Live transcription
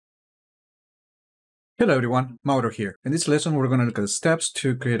Hello everyone, Mauro here. In this lesson, we're going to look at the steps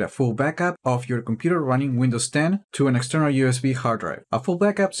to create a full backup of your computer running Windows 10 to an external USB hard drive. A full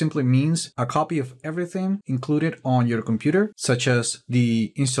backup simply means a copy of everything included on your computer, such as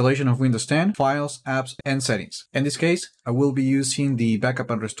the installation of Windows 10, files, apps, and settings. In this case, I will be using the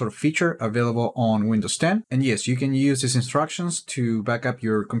backup and restore feature available on Windows 10. And yes, you can use these instructions to back up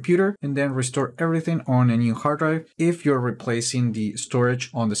your computer and then restore everything on a new hard drive if you're replacing the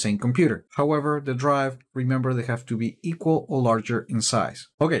storage on the same computer. However, the drive, remember, they have to be equal or larger in size.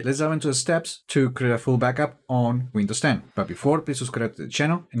 Okay, let's dive into the steps to create a full backup on Windows 10. But before, please subscribe to the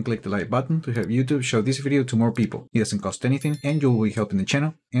channel and click the like button to help YouTube show this video to more people. It doesn't cost anything and you will be helping the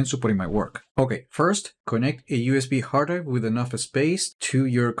channel and supporting my work. Okay, first, connect a USB hard drive with enough space to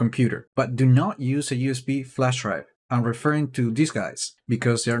your computer, but do not use a USB flash drive. I'm referring to these guys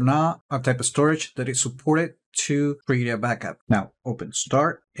because they're not a type of storage that is supported to create a backup. Now open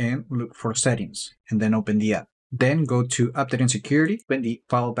Start and look for Settings and then open the app. Then go to Update and Security, open the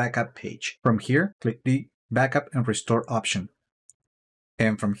File Backup page. From here, click the Backup and Restore option.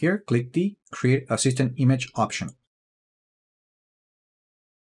 And from here, click the Create a System Image option.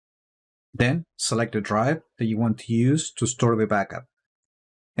 Then select the drive that you want to use to store the backup.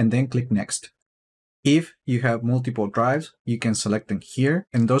 And then click Next. If you have multiple drives, you can select them here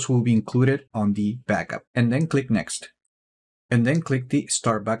and those will be included on the backup. And then click Next. And then click the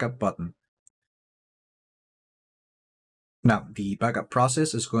Start Backup button. Now, the backup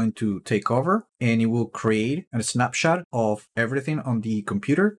process is going to take over and it will create a snapshot of everything on the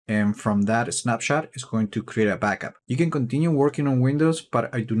computer. And from that snapshot, it's going to create a backup. You can continue working on Windows,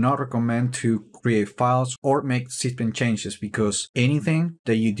 but I do not recommend to create files or make system changes because anything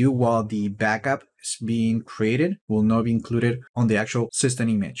that you do while the backup is being created will not be included on the actual system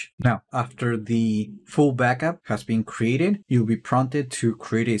image. Now, after the full backup has been created, you'll be prompted to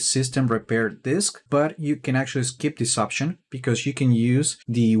create a system repair disk, but you can actually skip this option because you can use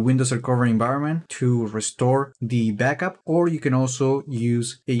the Windows recovery environment to restore the backup, or you can also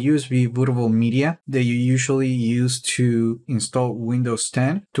use a USB bootable media that you usually use to install Windows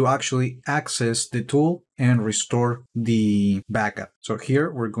 10 to actually access the tool and restore the backup. So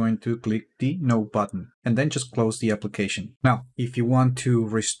here we're going to click the No button and then just close the application. Now, if you want to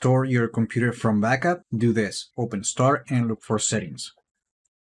restore your computer from backup, do this. Open Start and look for Settings.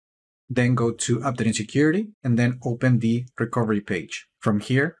 Then go to Update and Security and then open the recovery page. From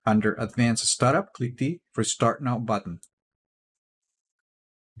here, under Advanced Startup, click the Restart Now button.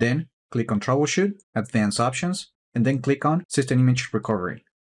 Then click on Troubleshoot, Advanced Options, and then click on System Image Recovery.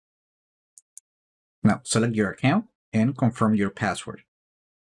 Now, select your account and confirm your password.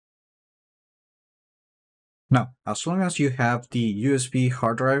 Now, as long as you have the USB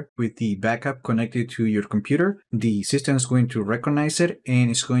hard drive with the backup connected to your computer, the system is going to recognize it and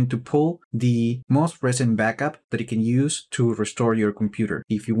it's going to pull the most recent backup that it can use to restore your computer.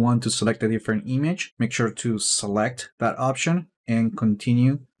 If you want to select a different image, make sure to select that option and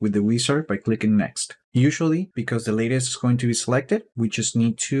continue with the wizard by clicking Next. Usually, because the latest is going to be selected, we just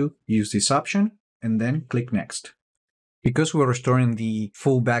need to use this option and then click Next. Because we're restoring the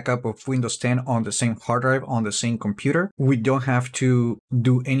full backup of Windows 10 on the same hard drive on the same computer, we don't have to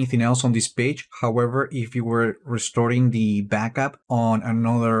do anything else on this page. However, if you were restoring the backup on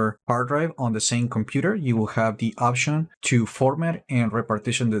another hard drive on the same computer, you will have the option to format and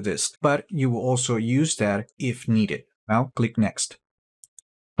repartition the disk, but you will also use that if needed. Now click Next.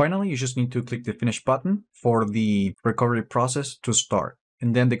 Finally, you just need to click the Finish button for the recovery process to start.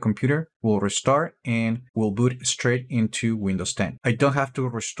 And then the computer will restart and will boot straight into Windows 10. I don't have to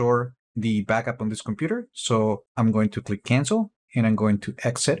restore the backup on this computer, so I'm going to click Cancel and I'm going to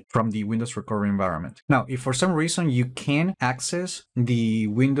exit from the Windows recovery environment. Now, if for some reason you can access the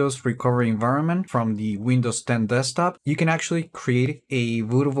Windows recovery environment from the Windows 10 desktop, you can actually create a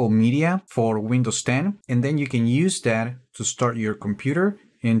bootable media for Windows 10, and then you can use that to start your computer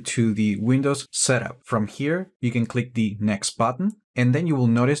into the Windows setup. From here, you can click the Next button, and then you will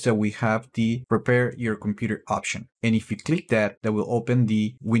notice that we have the Repair Your Computer option. And if you click that, that will open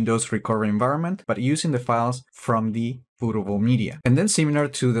the Windows recovery environment, but using the files from the bootable media. And then similar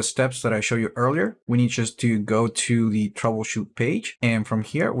to the steps that I showed you earlier, we need just to go to the Troubleshoot page, and from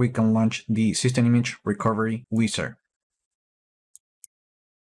here, we can launch the System Image Recovery wizard.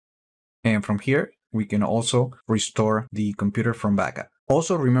 And from here, we can also restore the computer from backup.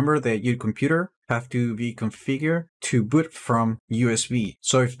 Also, remember that your computer have to be configured to boot from USB.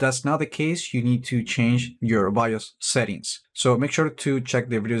 So if that's not the case, you need to change your BIOS settings. So make sure to check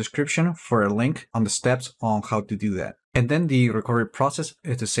the video description for a link on the steps on how to do that. And then the recovery process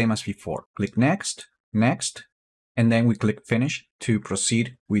is the same as before. Click Next, Next, And then we click finish to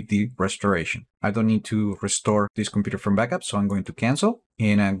proceed with the restoration. I don't need to restore this computer from backup, so I'm going to cancel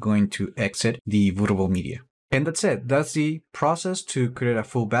and I'm going to exit the bootable media. And that's it. That's the process to create a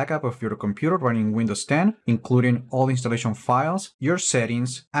full backup of your computer running Windows 10, including all installation files, your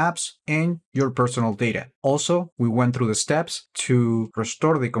settings, apps, and your personal data. Also, we went through the steps to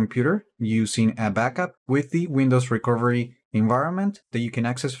restore the computer using a backup with the Windows recovery environment that you can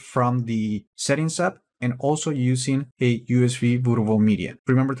access from the settings app, and also using a USB bootable media.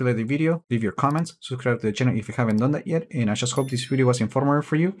 Remember to like the video, leave your comments, subscribe to the channel if you haven't done that yet, and I just hope this video was informative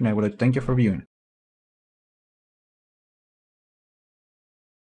for you, and I would like to thank you for viewing.